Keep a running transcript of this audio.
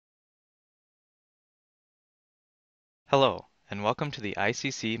Hello, and welcome to the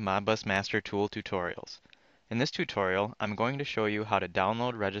ICC Modbus Master Tool tutorials. In this tutorial, I'm going to show you how to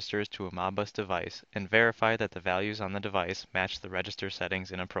download registers to a Modbus device and verify that the values on the device match the register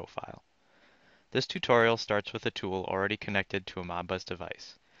settings in a profile. This tutorial starts with a tool already connected to a Modbus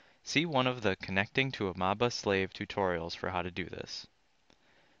device. See one of the Connecting to a Modbus Slave tutorials for how to do this.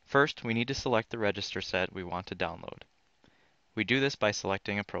 First, we need to select the register set we want to download. We do this by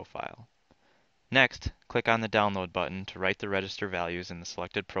selecting a profile. Next, click on the Download button to write the register values in the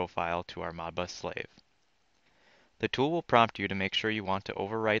selected profile to our Modbus slave. The tool will prompt you to make sure you want to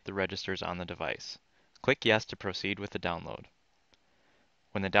overwrite the registers on the device. Click Yes to proceed with the download.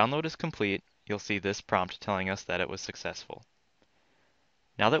 When the download is complete, you'll see this prompt telling us that it was successful.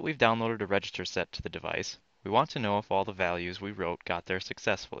 Now that we've downloaded a register set to the device, we want to know if all the values we wrote got there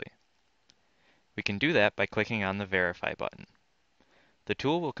successfully. We can do that by clicking on the Verify button. The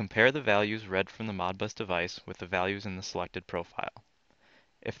tool will compare the values read from the Modbus device with the values in the selected profile.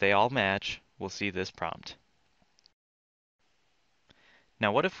 If they all match, we'll see this prompt.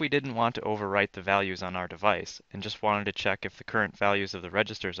 Now what if we didn't want to overwrite the values on our device and just wanted to check if the current values of the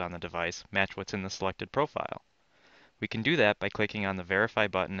registers on the device match what's in the selected profile? We can do that by clicking on the Verify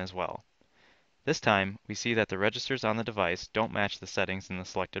button as well. This time, we see that the registers on the device don't match the settings in the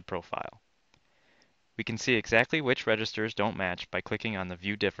selected profile. We can see exactly which registers don't match by clicking on the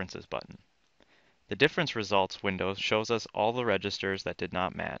View Differences button. The Difference Results window shows us all the registers that did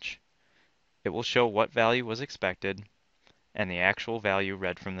not match. It will show what value was expected and the actual value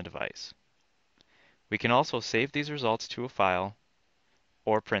read from the device. We can also save these results to a file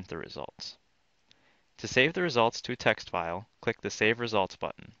or print the results. To save the results to a text file, click the Save Results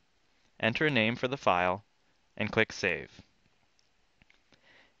button. Enter a name for the file and click Save.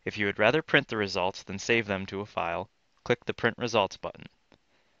 If you would rather print the results than save them to a file, click the Print Results button.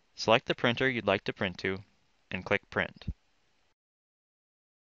 Select the printer you'd like to print to and click Print.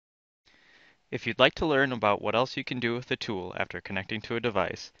 If you'd like to learn about what else you can do with the tool after connecting to a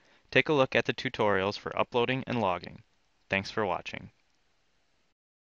device, take a look at the tutorials for uploading and logging. Thanks for watching.